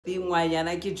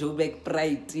Ngwanyana ke JOBURG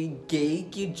Pride, gay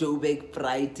ke JOBURG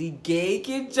Pride, gay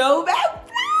ke JOBURG Pride.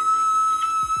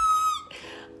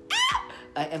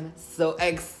 I am so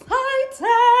excited.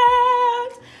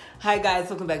 Hi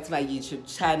guys, welcome back to my YouTube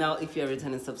channel. If you're a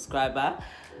returning subscriber,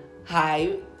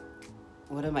 hi.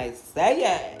 What am I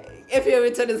saying? If you're a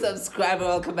returning subscriber,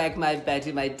 welcome back, my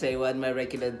baddie, my day one, my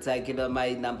regular regular,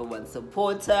 my th1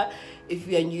 supporter. If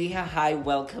you're new here, hi,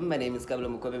 welcome. My name is Kabla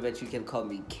Mukome, but you can call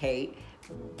me KB.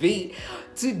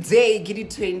 Today, Giddy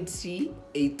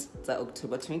 28th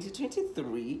October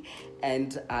 2023,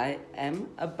 and I am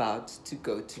about to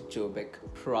go to JOBURG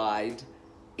Pride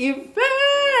event.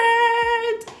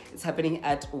 It's happening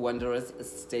at Wanderers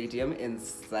Stadium in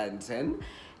Sandton.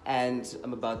 And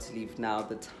I'm about to leave now.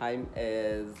 The time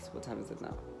is, what time is it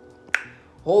now?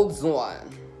 Hold on.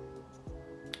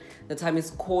 The time is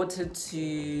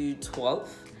 11:45.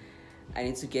 I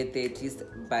need to get there at least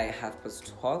by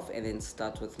 12:30 and then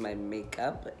start with my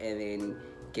makeup and then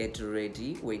get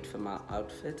ready, wait for my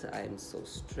outfit. I am so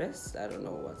stressed. I don't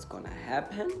know what's gonna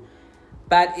happen.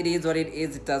 But it is what it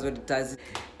is. It does what it does.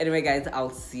 Anyway, guys,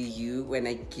 I'll see you when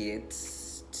I get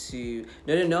to...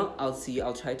 No. I'll see you.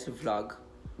 I'll try to vlog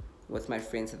with my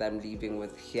friends that I'm leaving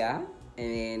with here,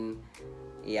 and then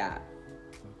yeah,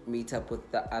 meet up with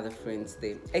the other friends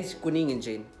there. It's Kuning and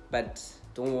Jane, but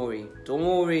don't worry,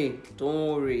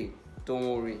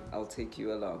 I'll take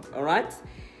you along. All right.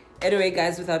 Anyway,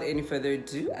 guys, without any further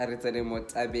ado,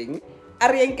 Arienkai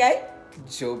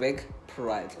JOBURG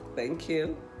Pride. Thank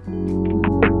you.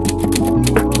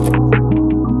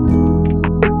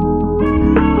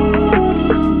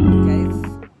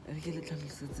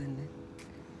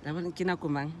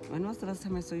 When was the last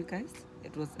time I saw you guys?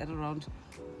 It was at around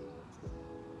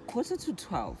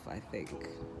 11:45, I think.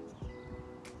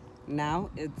 Now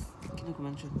it's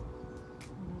 1:45.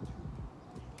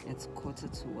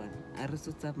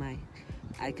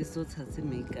 I can still touch the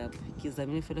makeup. Because I'm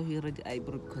going to ready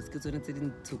eyebrow because it's only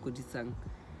to go to song.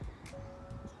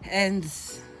 And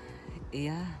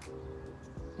yeah.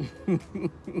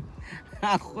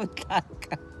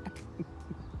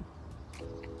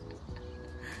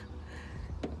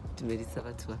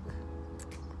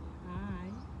 Hi.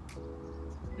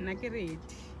 Na ke ready.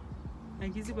 Na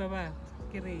ke se baba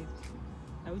ke ready.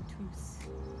 How to's.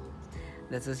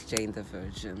 This is Jane the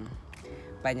Virgin.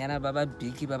 Banyana baba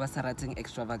biki baba sarating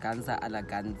extravaganza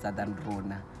alaganza than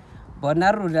Rona.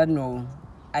 Bona Rona no.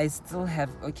 I still have,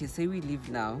 okay, say we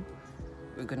leave now.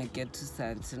 We're gonna get to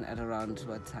Sandton at around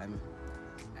what time?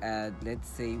 Let's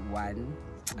say 2.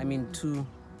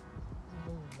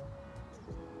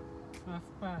 Half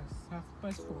past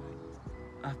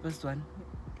 1.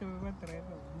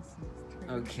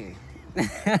 Okay.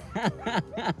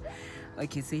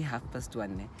 Okay, say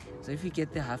 1:30. So if you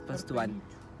get there 1:30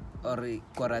 or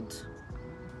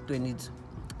 22,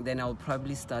 then I'll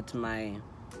probably start my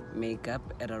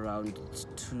makeup at around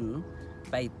 2.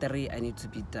 By 3 I need to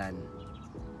be done,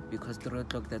 because 3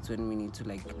 o'clock that's when we need to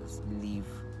like leave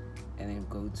and then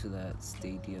go to the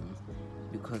stadium,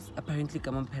 because apparently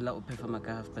Kamompela will perform at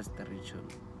 3:30.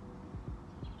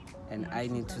 And I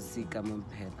need to see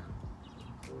Kamompela.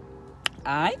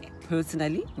 I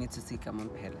personally need to see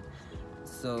Kamompela.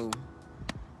 So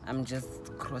I'm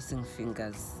just crossing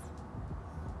fingers.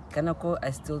 Kanako,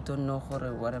 I still don't know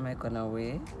what am I gonna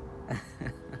wear.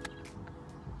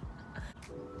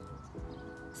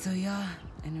 So yeah,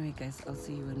 anyway guys, I'll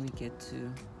see you when we get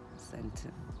to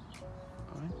Sandton.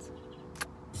 Alright?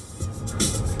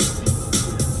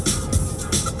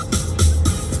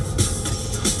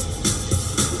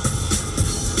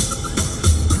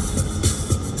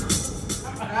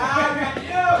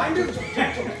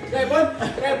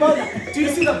 Do you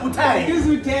see the butai? This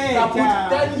is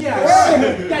 10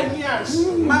 years. 10 years.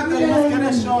 Mother, get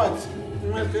a shot.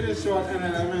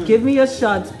 Give me your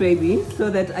shots, baby, so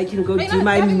that I can go do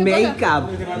my makeup.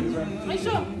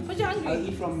 I'll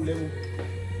eat from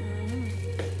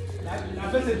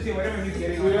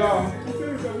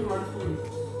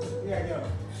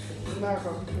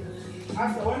level.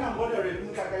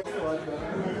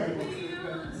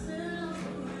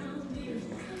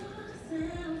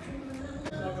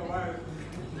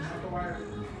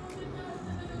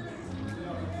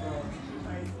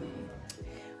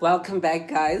 Welcome back,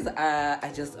 guys.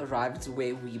 I just arrived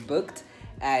where we booked,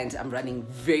 and I'm running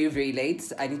very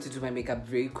late. I need to do my makeup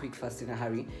very quick, fast, in a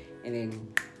hurry, and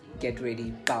then get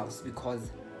ready, bounce,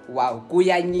 because wow,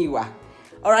 kuyanyiwa.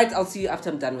 All right, I'll see you after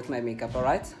I'm done with my makeup. All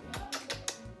right.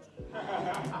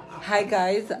 Hi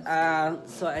guys.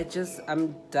 So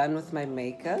I'm done with my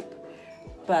makeup.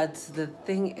 But the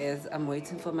thing is, I'm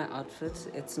waiting for my outfit.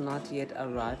 It's not yet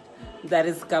arrived. That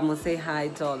is Kamo. Say hi,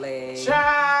 darling.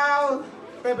 Ciao.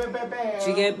 Do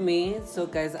you get me? So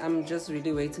guys, I'm just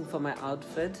really waiting for my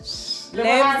outfit. Never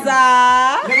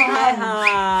Lebza! Never Hi, hand.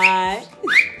 hi.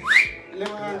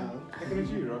 I can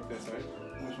actually rock this, right?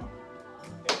 Which one?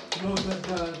 No,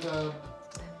 the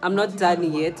I'm not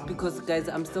done yet because guys,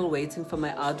 I'm still waiting for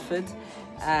my outfit.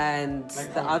 And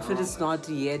the outfit is not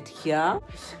yet here.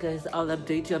 Guys, I'll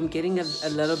update you. I'm getting a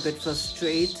little bit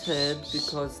frustrated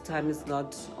because time is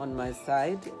not on my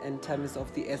side and time is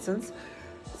of the essence.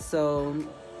 So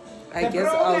I guess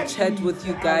I'll chat with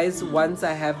you guys once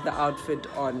I have the outfit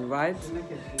on, right?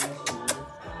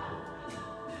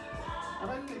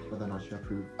 Whether or not you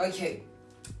approve. Okay.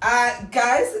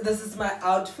 Guys, this is my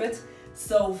outfit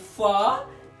so far.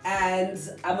 And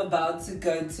I'm about to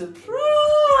go to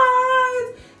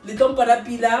Pride. Little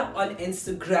Parapila on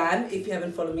Instagram. If you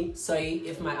haven't followed me, sorry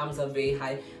if my arms are very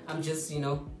high. I'm just, you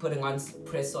know, putting on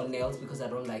press on nails because I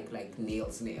don't like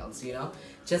nails, you know,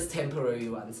 just temporary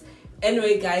ones.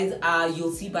 Anyway, guys,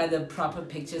 you'll see by the proper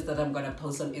pictures that I'm gonna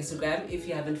post on Instagram. If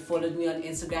you haven't followed me on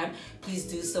Instagram, please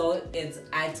do so. It's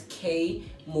at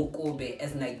KMokobe,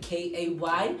 as in like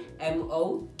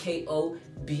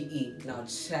KAYMOKOBE. Now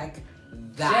check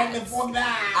that.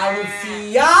 I will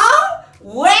see y'all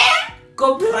where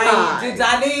go pray,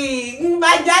 darling.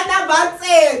 Bajana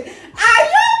Batsen. Are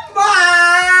you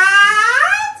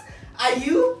mad? Are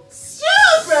you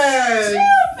stupid?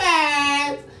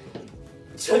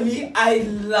 Chummy, I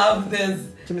love this.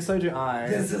 Jimmy, so do I.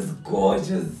 This is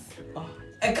gorgeous.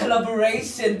 A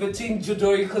collaboration between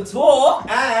Jodori Couture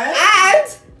and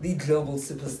the global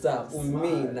superstar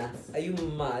Umina. Are you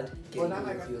mad? Get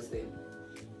confused then.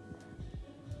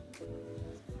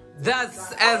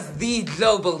 That's as the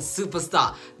global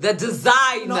superstar, the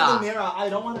designer. Not the mirror. I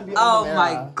don't want to be Oh on the mirror.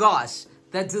 my gosh,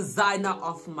 the designer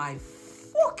of my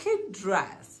fucking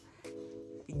dress.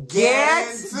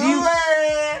 Get to the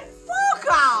it. fuck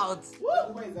out!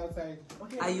 Wait, is outside?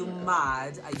 Okay. Are you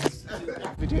mad? Are you stupid?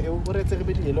 What is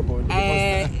everybody yellow board?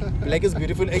 Eh. Black is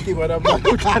beautiful.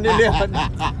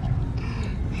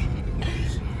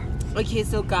 Okay,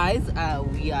 so guys,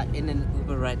 we are in an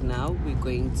Uber right now. We're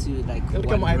going to like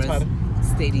Welcome, Wanderers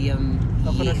Stadium.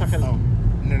 Yes.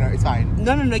 No, it's fine.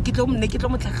 No.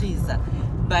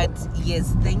 But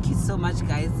yes, thank you so much,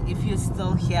 guys. If you're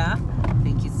still here,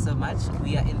 thank you so much.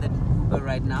 We are in the Uber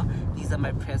right now. These are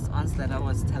my press-ons that I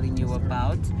was telling you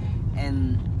about,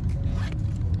 and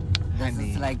this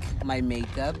is like my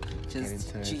makeup. Just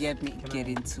to get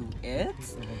into it.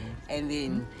 And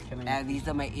then these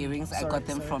are my earrings. I got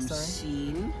them from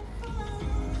Shein.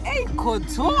 Hey,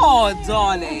 Couture,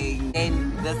 darling.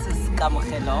 And this is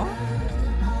Kamokhelo.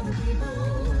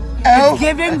 It's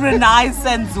giving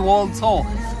Renaissance wall tour.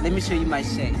 Let me show you my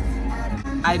shade.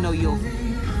 I know you're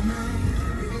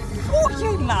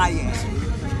fucking lying.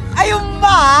 Are you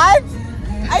mad?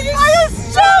 Are you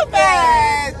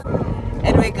stupid?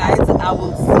 Anyway, guys, I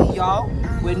will see y'all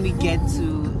when we get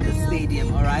to the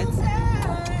stadium, alright?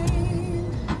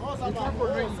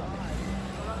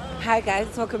 Hi guys,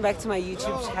 welcome back to my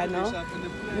YouTube channel.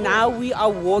 Now we are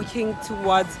walking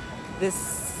towards the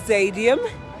stadium.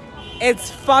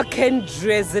 It's fucking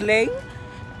drizzling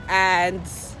and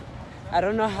I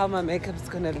don't know how my makeup is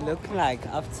gonna look like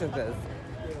after this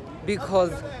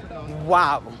because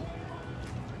wow,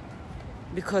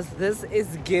 because this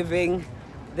is giving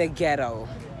the ghetto.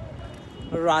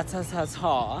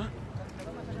 Ratatata.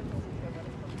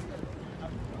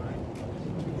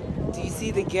 Do you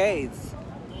see the gates?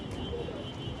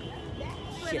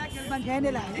 Yes.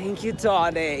 Thank you,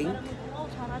 darling.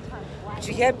 Did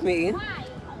you get me?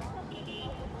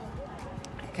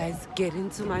 Guys, get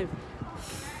into my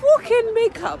fucking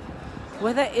makeup.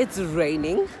 Whether it's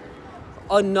raining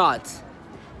or not,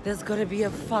 there's gonna be a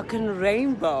fucking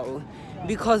rainbow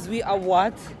because we are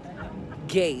what?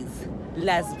 Gays,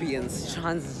 lesbians,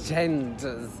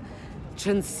 transgenders,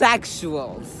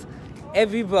 transsexuals,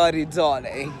 everybody,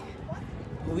 darling.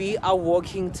 We are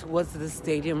walking towards the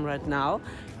stadium right now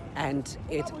and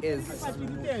it is,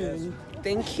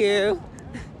 thank you,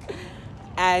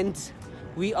 and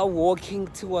we are walking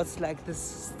towards like the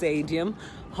stadium.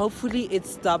 Hopefully it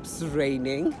stops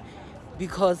raining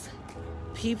because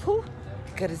people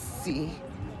gotta see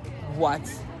what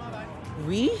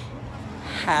we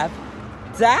have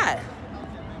done.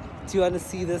 Do you want to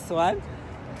see this one?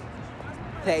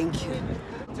 Thank you.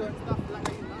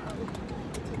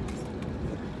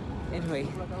 Anyway,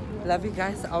 love you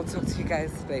guys. I'll talk to you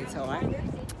guys later, alright?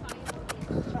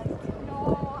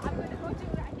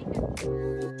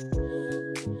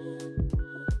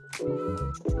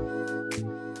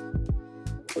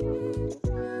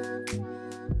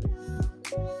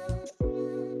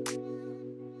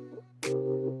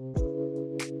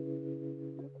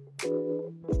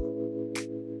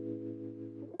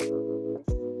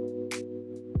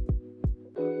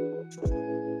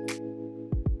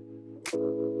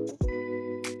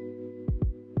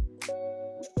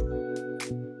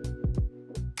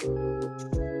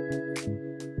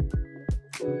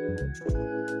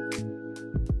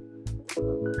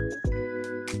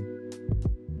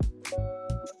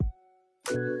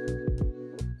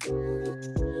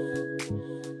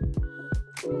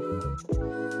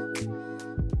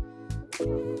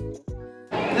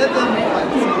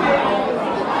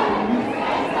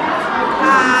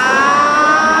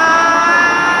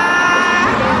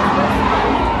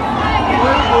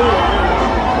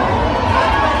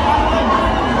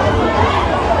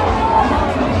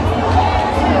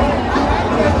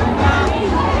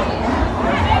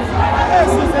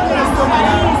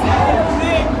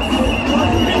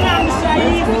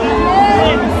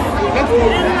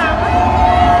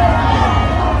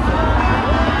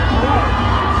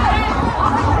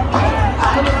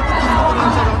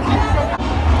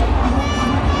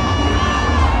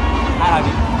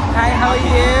 Hi, how are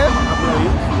you?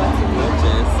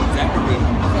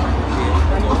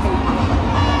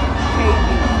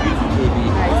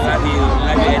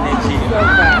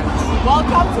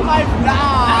 Welcome to my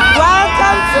vlog.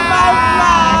 Welcome to my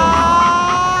vlog.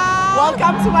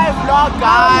 Welcome to my vlog,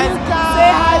 guys.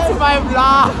 Say hi to my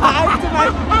vlog. Hi to my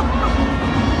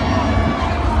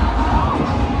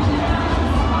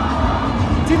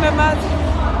Do you remember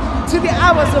to the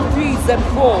hours of 3s and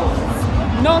 4s?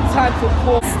 No time for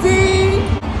calls. See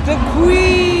the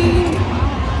Queen,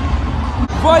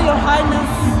 Royal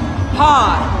Highness,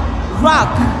 High,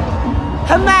 Rock,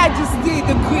 Her Majesty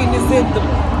the Queen is in the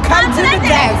come to the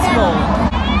dance floor.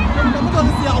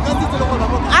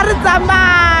 Arizama,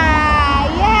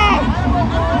 yeah.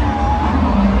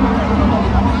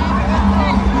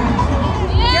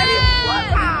 Get it,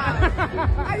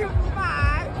 are you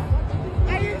fine?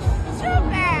 Are you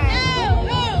stupid?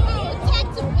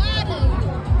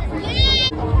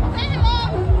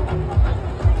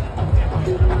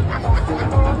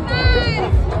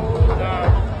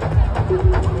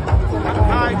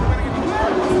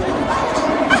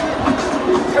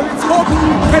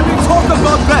 Can we talk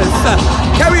about this?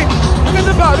 Can we look at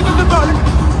the bar, look at the bar.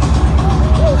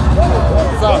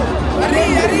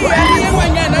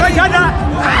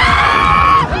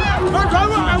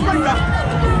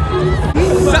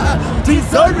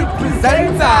 Diesel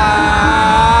representer.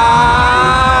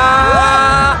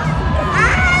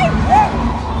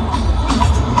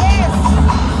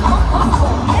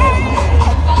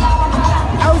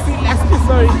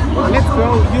 Sorry, let's go.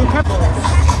 You can.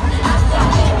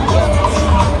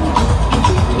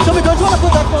 So we don't want to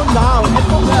put that phone down.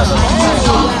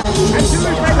 And she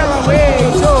will find our way.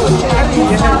 So,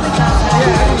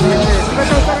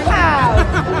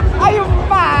 are you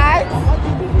mad?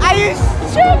 Are you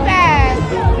stupid?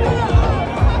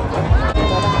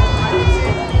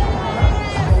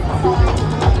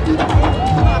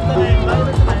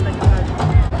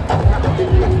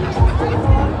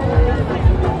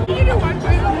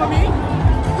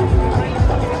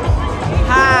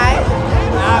 Hi.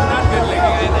 I'm not good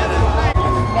looking.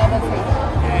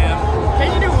 Can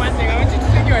you do one thing? I want you to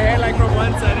take your hair like from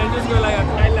one side and just go like,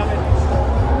 I love it.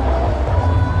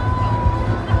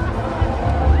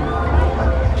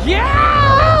 Yeah!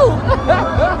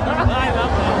 I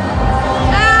love that.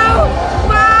 Oh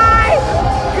my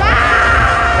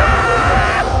God!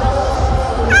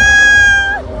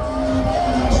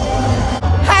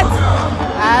 Head.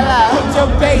 Hello. Put your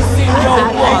base in your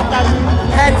walk.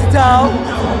 Head to toe.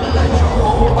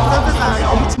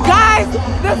 Guys,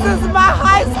 this is my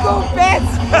high school best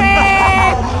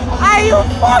friend. Are you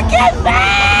fucking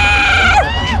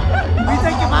mad? We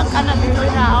think you man can be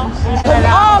doing now.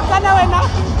 Oh, can I now?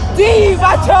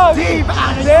 Diva, John. Diva.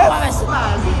 This is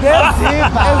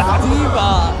Diva.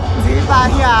 Diva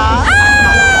here.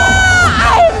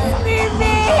 I'm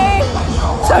sneezing.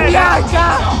 Chamiacha.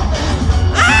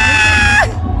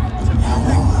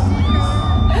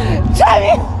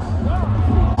 Chami.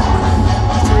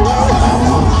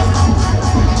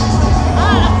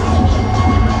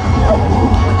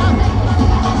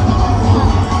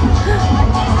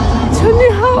 Chami,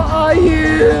 how are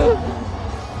you?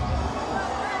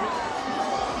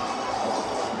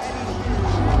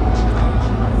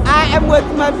 I am with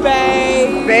my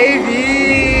babe.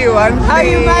 Baby, one How are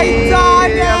you, my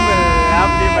darling?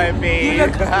 I'm lovely, my babe. You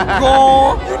look cool.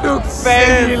 You look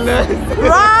fabulous.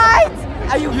 Right?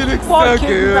 Are you look so fucking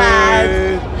good.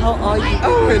 mad? How are you?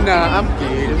 Oh no, I'm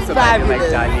good. I'm so happy, my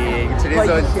darling. Today's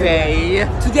our day.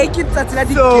 Today kids are the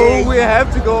So we have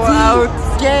to go out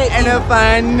and have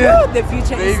fun. The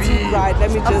future is Baby, too bright. Let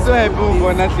me just. I'm so happy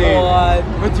for nothing.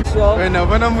 When I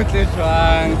want to meet you,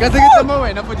 can I get some more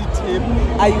for the tip?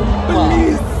 Are you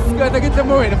Please, can I get some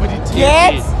more for the tip?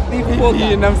 Get the fuck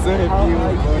Baby, and I'm so happy.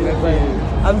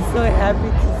 I'm so happy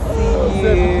to see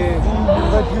you.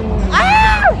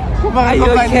 Are Are you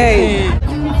okay?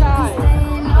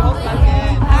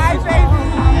 Hi, baby.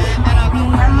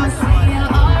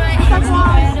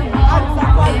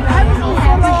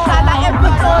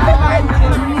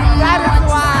 That is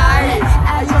why.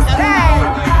 Are you okay?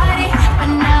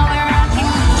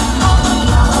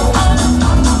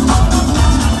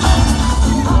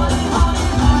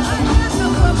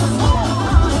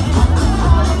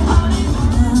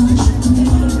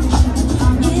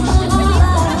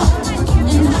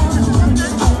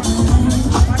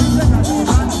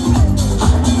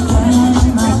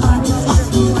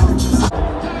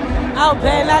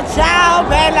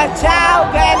 Bella ciao,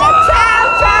 bella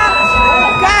ciao, ciao.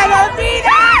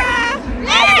 Carolina.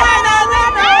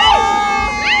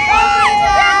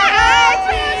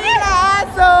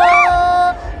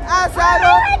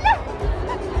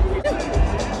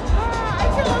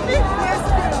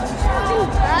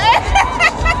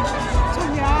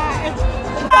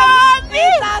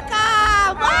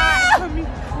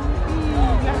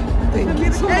 Thank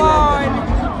you so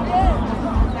much.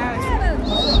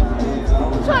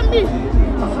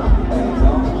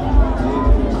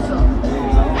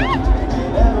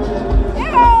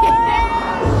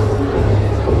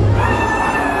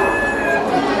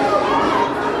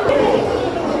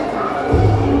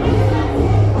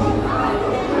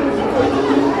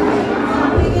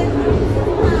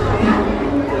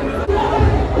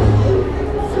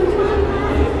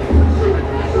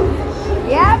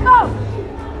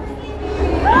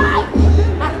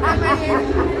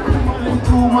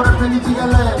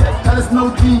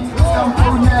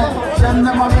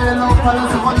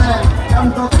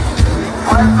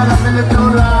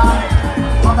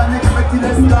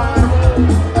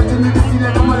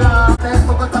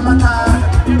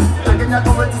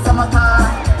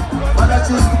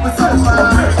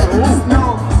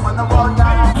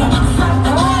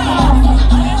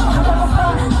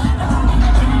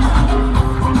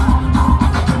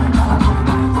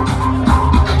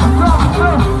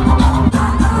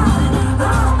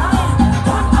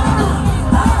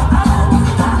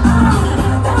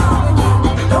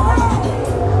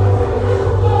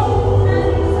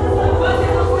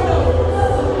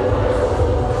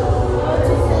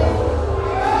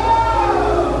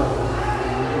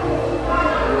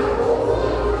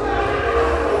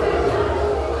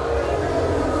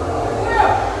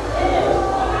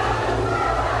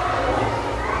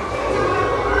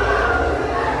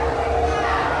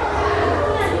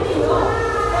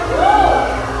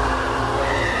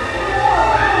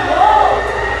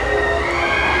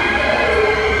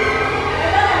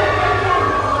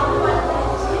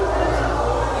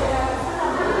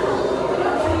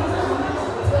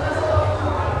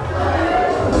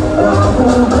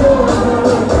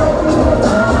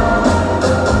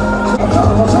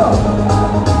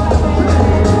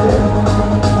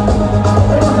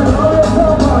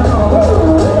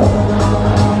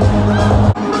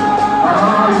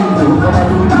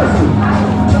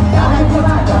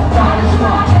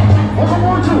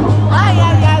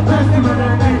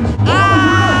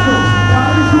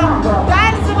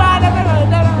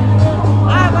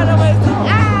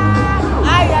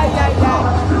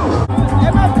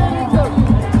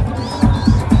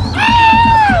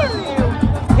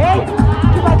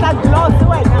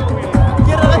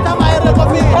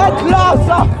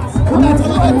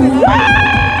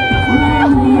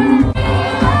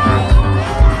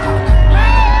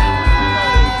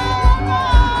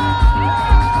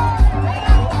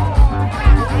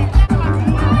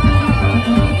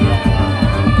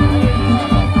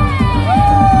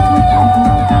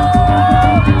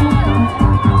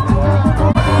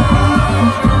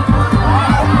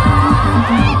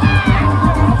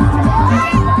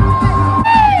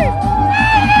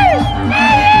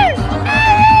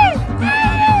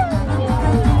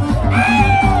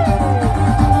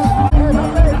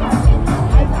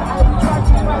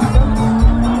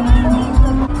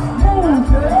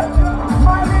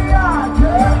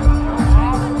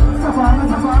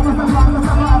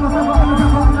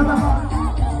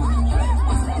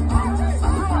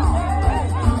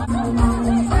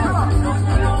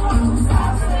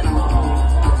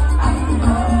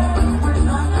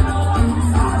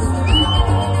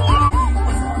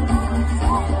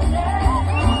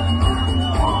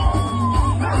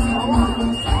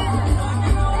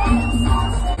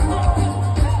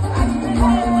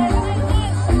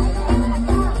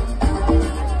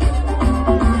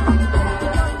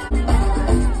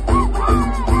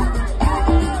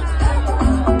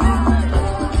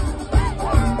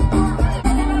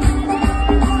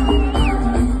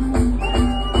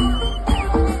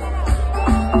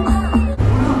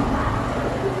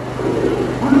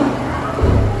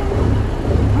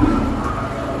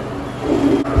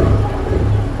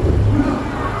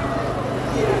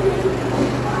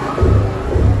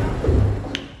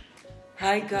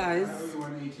 Hi guys.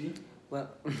 180. Well,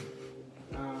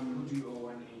 Who do you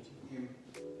owe 180? Him.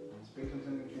 Speak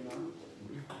something to you now.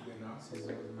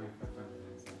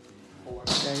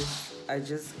 guys, I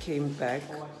just came back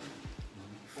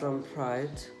from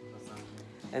Pride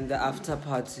and the after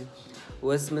party.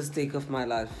 Worst mistake of my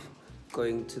life,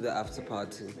 going to the after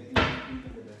party.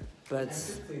 But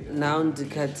now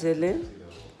ndikhathele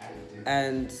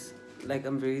and Like,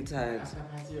 I'm very tired.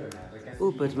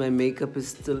 Oh, but my makeup is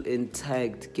still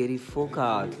intact. Get it fuck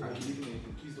out.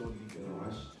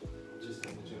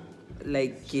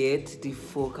 Like, get the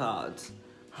fuck out.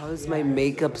 How is my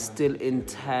makeup still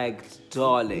intact,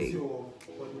 darling?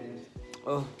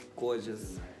 Oh,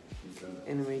 gorgeous.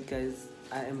 Anyway, guys,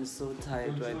 I am so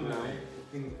tired right now.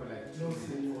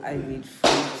 I need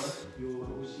food.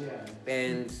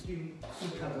 And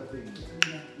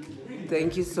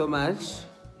thank you so much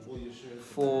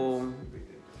for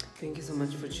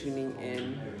tuning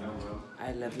in.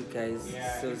 I love you guys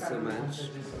so much.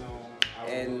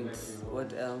 And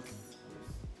what else?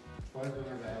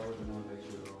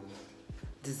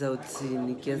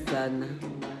 Ndizawuthini ke sana?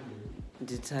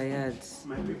 Ndi-tired.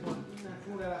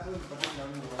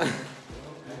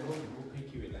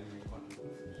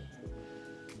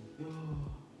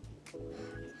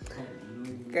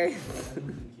 Guys,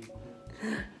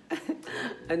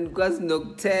 andikwazi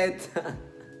nokuthetha.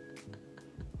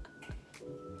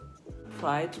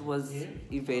 Pride was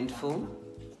eventful.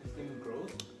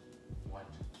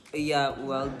 Yeah,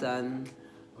 well done.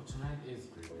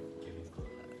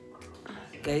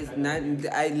 Guys,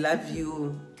 I love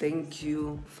you. Thank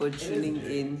you for tuning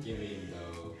in.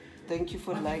 Thank you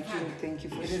for liking. Thank you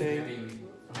for sharing.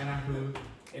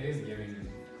 It is giving.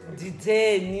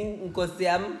 Nditheni nkosi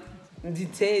yam?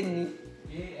 Nditheni?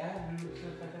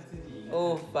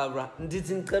 Oh, Barbara,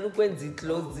 ndithi ngicela ukwenza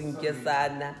i-closing ke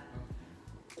sana.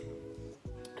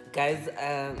 Guys,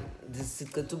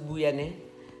 ndisiqeda ukubuya ne.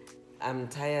 I'm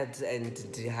tired and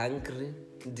hungry,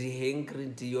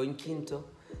 yonke into.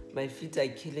 My feet are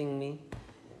killing me.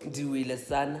 Ndiwile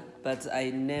sana, but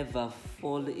I never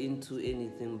fall into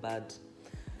anything bad.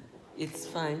 It's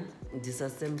fine.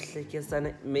 Ndisasemhle ke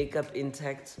sana, makeup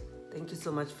intact. Thank you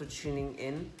so much for tuning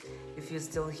in. If you're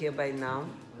still here by now,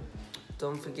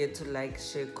 don't forget to like,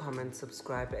 share, comment,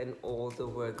 subscribe, and all the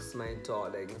works, my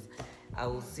darlings. I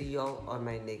will see y'all on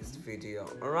my next video.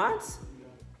 Alright?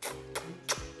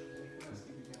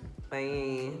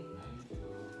 Bye.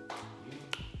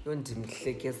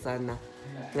 Yondimhleke sana.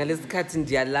 Ngalesikhathi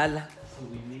ndiyalala.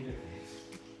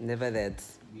 Never that.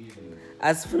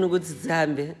 Asifuna ukuthi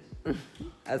sihambe.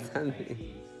 Asihambe.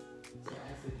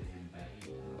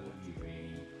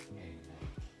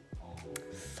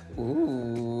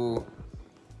 Ooh.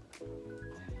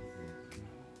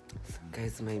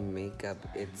 Guys, my makeup,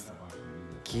 it's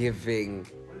giving.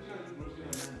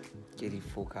 Get it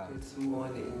fuck out. It's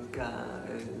morning,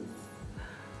 guys.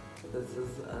 This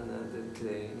is another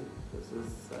day. This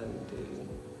is Sunday,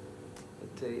 the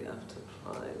day after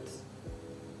Pride.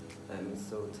 I'm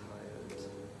so tired.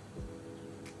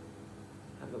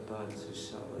 I'm about to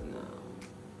shower now.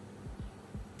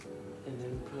 And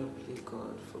then probably go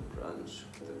out for brunch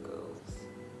with the girls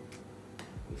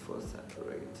before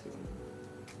separating.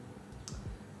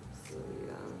 So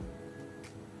yeah,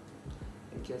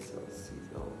 I guess I'll see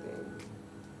y'all then.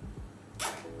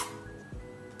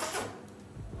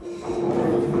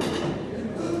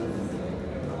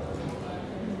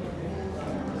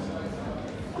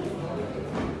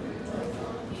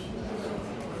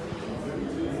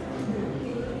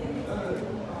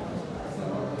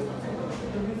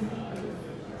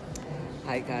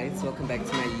 Hi guys, welcome back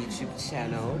to my YouTube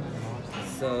channel.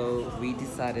 So we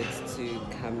decided to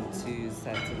come to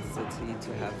Saturn City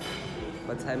to have,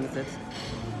 what time is it?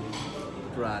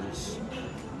 Brunch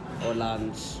or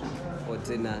lunch or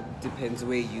dinner, depends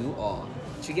where you are.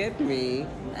 Did you get me?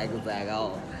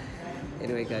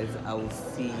 Anyway guys, I will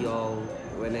see y'all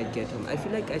when I get home. I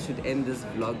feel like I should end this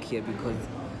vlog here because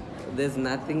there's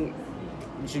nothing,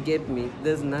 did you get me?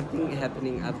 There's nothing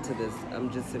happening after this. I'm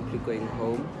just simply going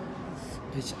home.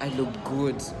 Bitch, I look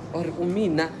good. Or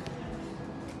umina.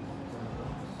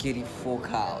 Get it fuck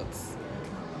out.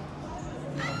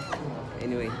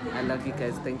 Anyway, I love you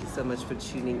guys. Thank you so much for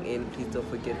tuning in. Please don't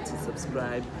forget to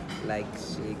subscribe, like,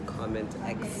 share, comment,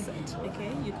 etc.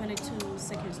 Okay, you connect to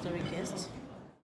second story guest.